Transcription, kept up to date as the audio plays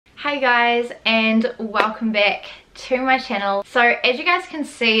Hi guys, and welcome back to my channel. So as you guys can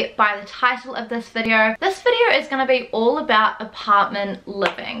see by the title of this video is going to be all about apartment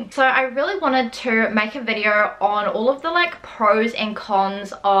living. So I really wanted to make a video on all of the pros and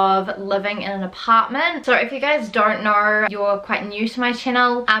cons of living in an apartment. So if you guys don't know, you're quite new to my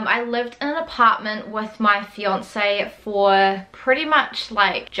channel, I lived in an apartment with my fiance for pretty much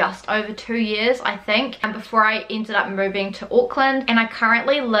just over 2 years, I think, and before I ended up moving to Auckland. And I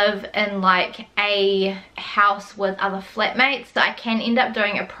currently live in a house with other flatmates, so I can end up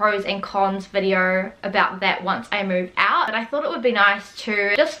doing a pros and cons video about that once I move out. But I thought it would be nice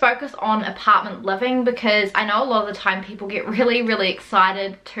to just focus on apartment living, because I know a lot of the time people get really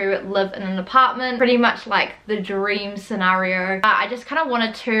excited to live in an apartment, pretty much like the dream scenario. I just kind of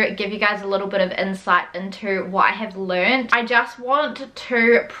wanted to give you guys a little bit of insight into what I have learned. I just want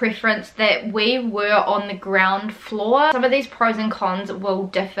to preference that we were on the ground floor. Some of these pros and cons will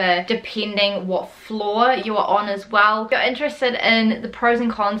differ depending what floor you are on as well. If you're interested in the pros and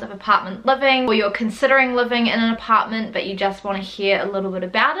cons of apartment living, or you're considering living in an apartment but you just want to hear a little bit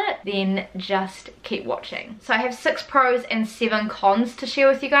about it, then just keep watching. So I have 6 pros and 7 cons to share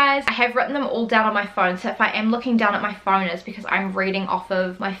with you guys. I have written them all down on my phone, so if I am looking down at my phone, it's because I'm reading off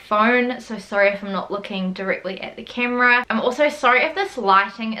of my phone, so sorry if I'm not looking directly at the camera. I'm also sorry if this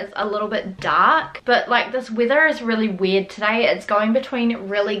lighting is a little bit dark, but this weather is really weird today. It's going between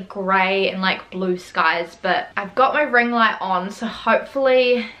really grey and blue skies, but I've got my ring light on, so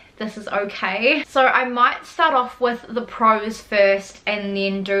hopefully this is okay. So I might start off with the pros first and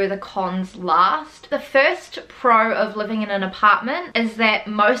then do the cons last. The first pro of living in an apartment is that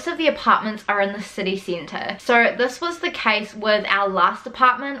most of the apartments are in the city centre. So this was the case with our last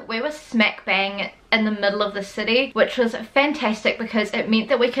apartment. We were smack bang in the middle of the city, which was fantastic because it meant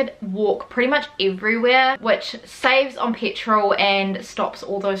that we could walk pretty much everywhere, which saves on petrol and stops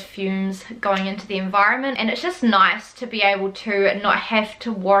all those fumes going into the environment. And it's just nice to be able to not have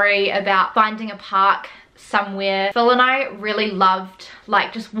to worry about finding a park somewhere. Phil and I really loved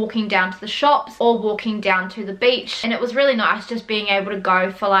just walking down to the shops or walking down to the beach, and it was really nice just being able to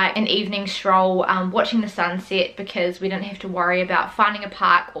go for an evening stroll, watching the sunset, because we didn't have to worry about finding a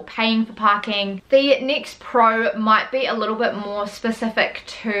park or paying for parking. The next pro might be a little bit more specific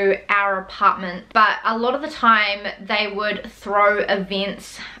to our apartment, but a lot of the time they would throw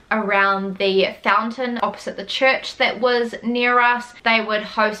events around the fountain opposite the church that was near us. They would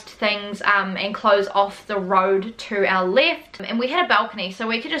host things and close off the road to our left, and we had a balcony, so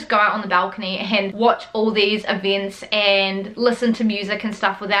we could just go out on the balcony and watch all these events and listen to music and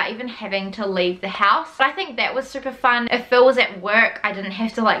stuff without even having to leave the house. But I think that was super fun. If Phil was at work, I didn't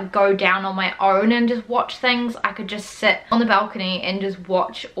have to go down on my own and just watch things. I could just sit on the balcony and just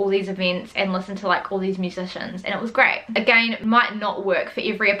watch all these events and listen to all these musicians, and it was great. Again, it might not work for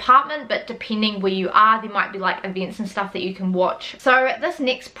every apartment, but depending where you are, there might be events and stuff that you can watch. So this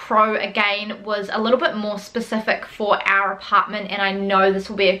next pro again was a little bit more specific for our apartment, and I know this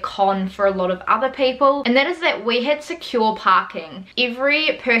will be a con for a lot of other people, and that is that we had secure parking.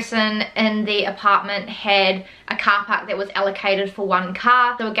 Every person in the apartment had a car park that was allocated for 1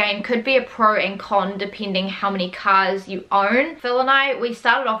 car. So again, could be a pro and con depending how many cars you own. Phil and I, we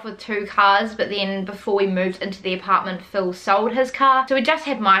started off with 2 cars, but then before we moved into the apartment, Phil sold his car, so we just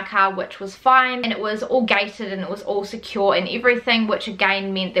had my car, which was fine, and it was all gated and it was all secure and everything, which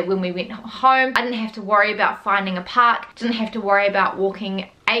again meant that when we went home, I didn't have to worry about finding a park, didn't have to worry about walking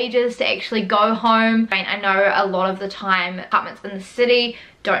ages to actually go home. I know a lot of the time apartments in the city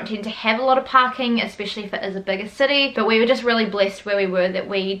don't tend to have a lot of parking, especially if it is a bigger city, but we were just really blessed where we were that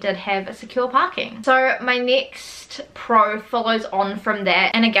we did have a secure parking. So my next pro follows on from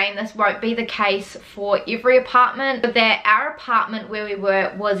that, and again, this won't be the case for every apartment, but that our apartment where we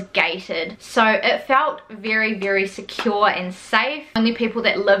were was gated, so it felt very secure and safe. Only people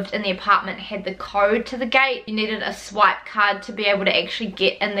that lived in the apartment had the code to the gate. You needed a swipe card to be able to actually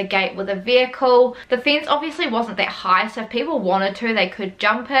get in the gate with a vehicle. The fence obviously wasn't that high, so if people wanted to, they could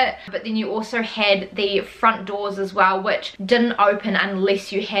jump it, but then you also had the front doors as well, which didn't open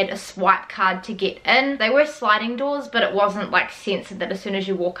unless you had a swipe card to get in. They were sliding doors, but it wasn't censored that as soon as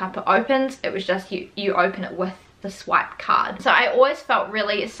you walk up it opens. It was just you open it with the swipe card. So I always felt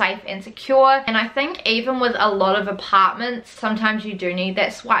really safe and secure, and I think even with a lot of apartments, sometimes you do need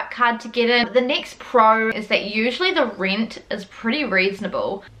that swipe card to get in. But the next pro is that usually the rent is pretty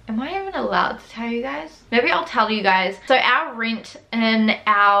reasonable. Am I even allowed to tell you guys? Maybe I'll tell you guys. So our rent in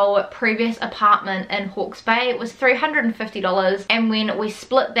our previous apartment in Hawke's Bay was $350, and when we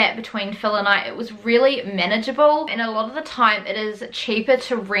split that between Phil and I, it was really manageable. And a lot of the time it is cheaper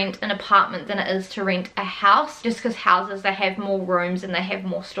to rent an apartment than it is to rent a house, just because houses, they have more rooms and they have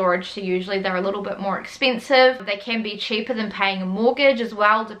more storage, so usually they're a little bit more expensive. They can be cheaper than paying a mortgage as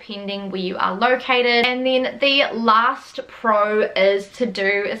well, depending where you are located. And then the last pro is to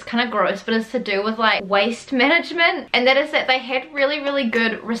do, it's kind of gross, but it's to do with like waste management, and that is that they had really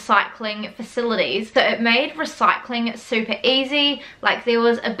good recycling facilities. So it made recycling super easy. Like there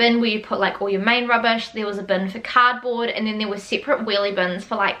was a bin where you put like all your main rubbish, there was a bin for cardboard, and then there were separate wheelie bins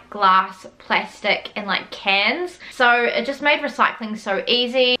for like glass, plastic, and like cans. So it just made recycling so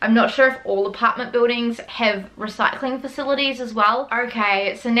easy. I'm not sure if all apartment buildings have recycling facilities as well.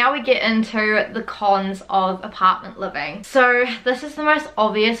 Okay, so now we get into the cons of apartment living. So this is the most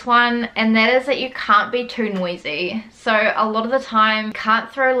obvious one, and that is that you can't be too noisy. So a lot of the time you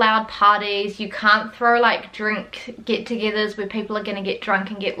can't throw loud parties, you can't throw like drink get-togethers where people are going to get drunk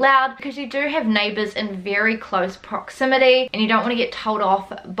and get loud, because you do have neighbors in very close proximity, and you don't want to get told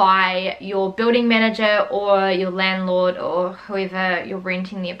off by your building manager or your landlord or whoever you're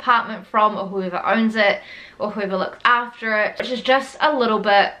renting the apartment from, or whoever owns it, or whoever looks after it, which is just a little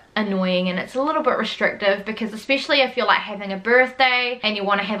bit annoying, and it's a little bit restrictive, because especially if you're like having a birthday and you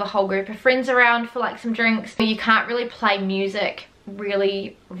want to have a whole group of friends around for like some drinks, you can't really play music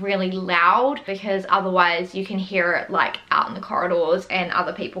really loud, because otherwise you can hear it like out in the corridors and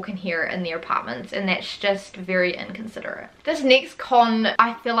other people can hear it in their apartments, and that's just very inconsiderate. This next con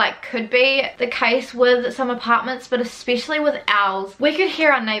I feel like could be the case with some apartments, but especially with ours. We could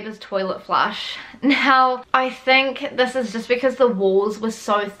hear our neighbor's toilet flush. Now I think this is just because the walls were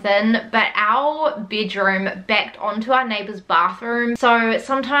so thin, but our bedroom backed onto our neighbor's bathroom, so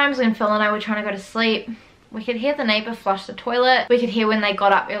sometimes when Phil and I were trying to go to sleep, we could hear the neighbor flush the toilet. We could hear when they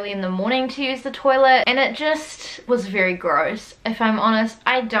got up early in the morning to use the toilet, and it just was very gross. If I'm honest,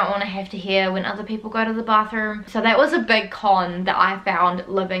 I don't want to have to hear when other people go to the bathroom. So that was a big con that I found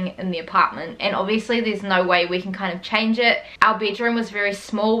living in the apartment, and obviously there's no way we can kind of change it. Our bedroom was very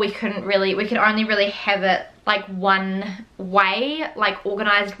small. We could only really have it like one way, like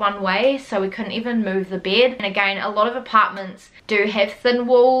organized one way, so we couldn't even move the bed. And again, a lot of apartments do have thin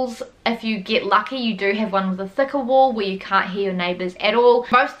walls. If you get lucky, you do have one with a thicker wall where you can't hear your neighbors at all.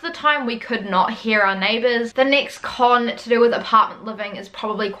 Most of the time we could not hear our neighbors. The next con to do with apartment living is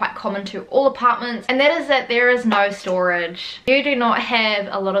probably quite common to all apartments, and that is that there is no storage. You do not have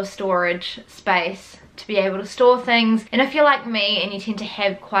a lot of storage space to be able to store things, and if you're like me and you tend to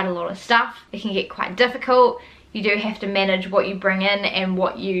have quite a lot of stuff, it can get quite difficult. You do have to manage what you bring in and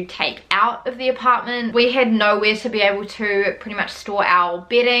what you take out of the apartment. We had nowhere to be able to pretty much store our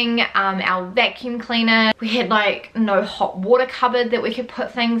bedding, our vacuum cleaner. We had like no hot water cupboard that we could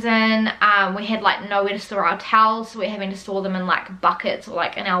put things in. We had like nowhere to store our towels, so we're having to store them in like buckets or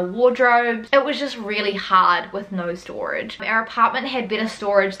like in our wardrobes. It was just really hard with no storage. Our apartment had better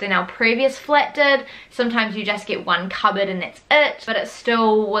storage than our previous flat did. Sometimes you just get one cupboard and that's it, but it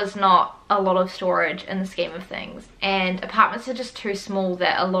still was not a lot of storage in the scheme of things, and apartments are just too small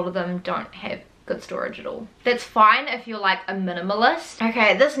that a lot of them don't have good storage at all. That's fine if you're like a minimalist.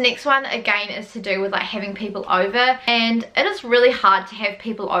 Okay, this next one again is to do with like having people over, and it is really hard to have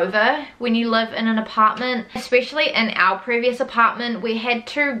people over when you live in an apartment. Especially in our previous apartment, we had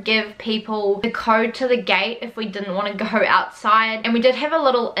to give people the code to the gate if we didn't want to go outside, and we did have a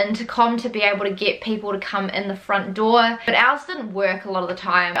little intercom to be able to get people to come in the front door, but ours didn't work a lot of the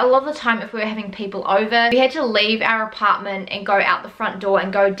time. A lot of the time if we were having people over, we had to leave our apartment and go out the front door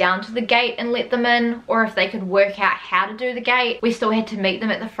and go down to the gate and let them in, or if they could work out how to do the gate, we still had to meet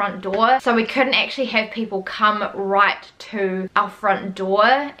them at the front door. So we couldn't actually have people come right to our front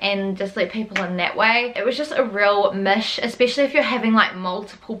door and just let people in that way. It was just a real mish, especially if you're having like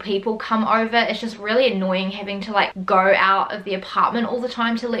multiple people come over. It's just really annoying having to like go out of the apartment all the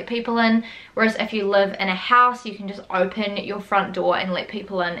time to let people in, whereas if you live in a house, you can just open your front door and let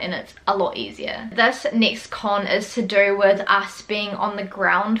people in, and it's a lot easier. This next con is to do with us being on the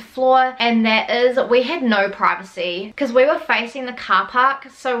ground floor, and that is we had no privacy because we were facing the car park.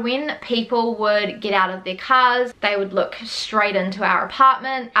 So when people would get out of their cars, they would look straight into our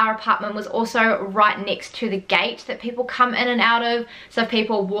apartment. Our apartment was also right next to the gate that people come in and out of, so if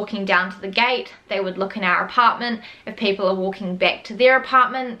people are walking down to the gate, they would look in our apartment. If people are walking back to their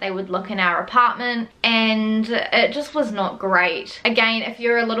apartment, they would look in our apartment, and it just was not great. Again, if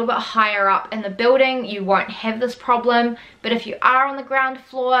you're a little bit higher up in the building, you won't have this problem, but if you are on the ground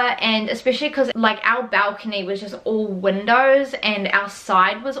floor, and especially because like our balcony was just all windows and our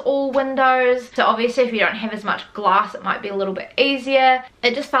side was all windows, so obviously if you don't have as much glass it might be a little bit easier.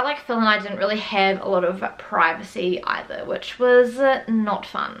 It just felt like Phil and I didn't really have a lot of privacy either, which was not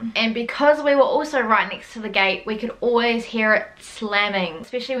fun. And because we were also right next to the gate, we could always hear it slamming,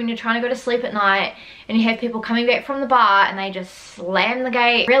 especially when you're trying to go to sleep at night and you have people coming back from the bar and they just slam the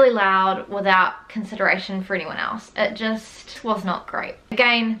gate really loud without consideration for anyone else. It just was not great.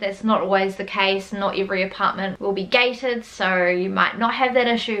 Again, that's not always the case. Not every apartment will be gated, so you might not have that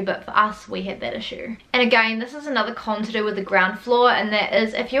issue, but for us we had that issue. And again, this is another con to do with the ground floor, and that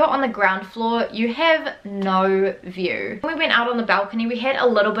is if you're on the ground floor you have no view. When we went out on the balcony we had a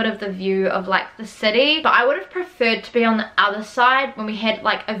little bit of the view of like the city, but I would have preferred to be on the other side when we had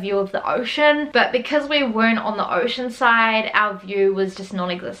like a view of the ocean, but because we weren't on the ocean side our view was just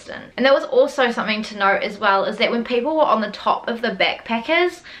non-existent. And there was also something to note as well, is that when people were on the top of the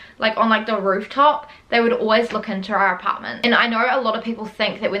backpackers, like on like the rooftop, they would always look into our apartment. And I know a lot of people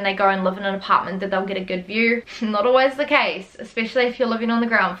think that when they go and live in an apartment that they'll get a good view. Not always the case, especially if you're living on the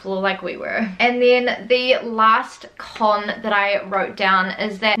ground floor like we were. And then the last con that I wrote down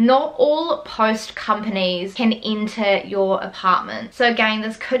is that not all post companies can enter your apartment. So again,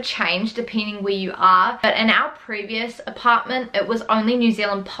 this could change depending where you are, but in our previous apartment it was only New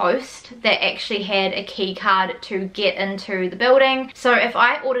Zealand Post that actually had a key card to get into the building. So if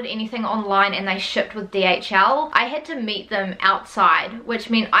I ordered anything online and they shipped with DHL, I had to meet them outside, which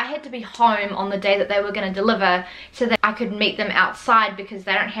meant I had to be home on the day that they were going to deliver so that I could meet them outside, because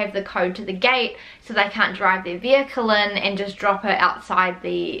they don't have the code to the gate, so they can't drive their vehicle in and just drop it outside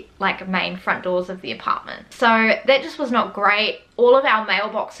the like main front doors of the apartment. So that just was not great. All of our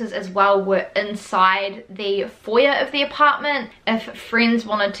mailboxes as well were inside the foyer of the apartment. If friends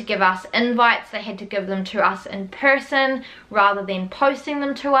wanted to give us invites, they had to give them to us in person rather than posting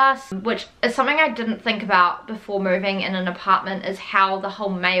them to us, which is something I didn't think about before moving in an apartment, is how the whole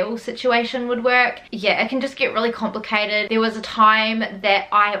mail situation would work. Yeah, it can just get really complicated. There was a time that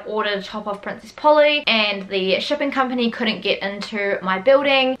I ordered a top of Princess Polly and the shipping company couldn't get into my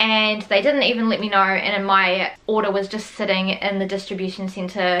building and they didn't even let me know, and my order was just sitting in the distribution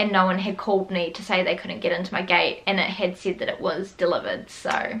center and no one had called me to say they couldn't get into my gate, and it had said that it was delivered. So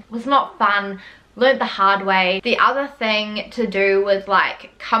it was not fun. Learned the hard way. The other thing to do with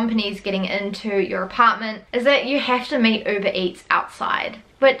like companies getting into your apartment is that you have to meet Uber Eats outside,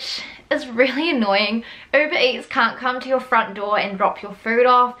 which is really annoying. Uber Eats can't come to your front door and drop your food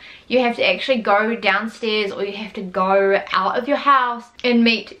off. You have to actually go downstairs, or you have to go out of your house and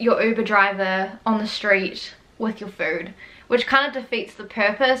meet your Uber driver on the street with your food, which kind of defeats the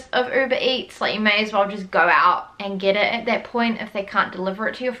purpose of Uber Eats. Like, you may as well just go out and get it at that point if they can't deliver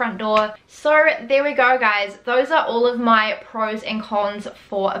it to your front door. So there we go, guys. Those are all of my pros and cons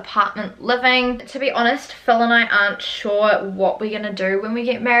for apartment living. To be honest, Phil and I aren't sure what we're gonna do when we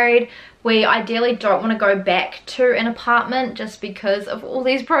get married. We ideally don't want to go back to an apartment just because of all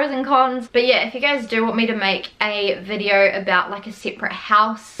these pros and cons. But yeah, if you guys do want me to make a video about like a separate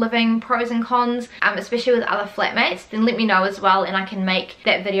house living pros and cons, especially with other flatmates, then let me know as well, and I can make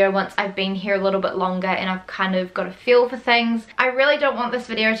that video once I've been here a little bit longer and I've kind of got a feel for things. I really don't want this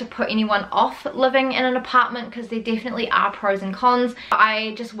video to put anyone off living in an apartment, because there definitely are pros and cons.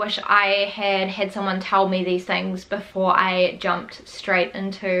 I just wish I had someone tell me these things before I jumped straight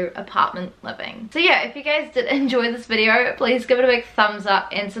into apartment living. So yeah, if you guys did enjoy this video, please give it a big thumbs up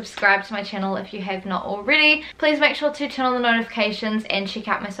and subscribe to my channel if you have not already. Please make sure to turn on the notifications and check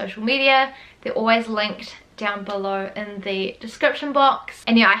out my social media. They're always linked down below in the description box.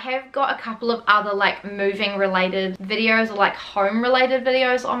 And yeah, I have got a couple of other like moving related videos, or like home related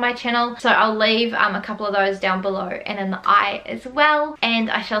videos on my channel, so I'll leave a couple of those down below and in the eye as well. And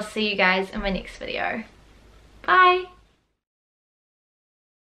I shall see you guys in my next video. Bye.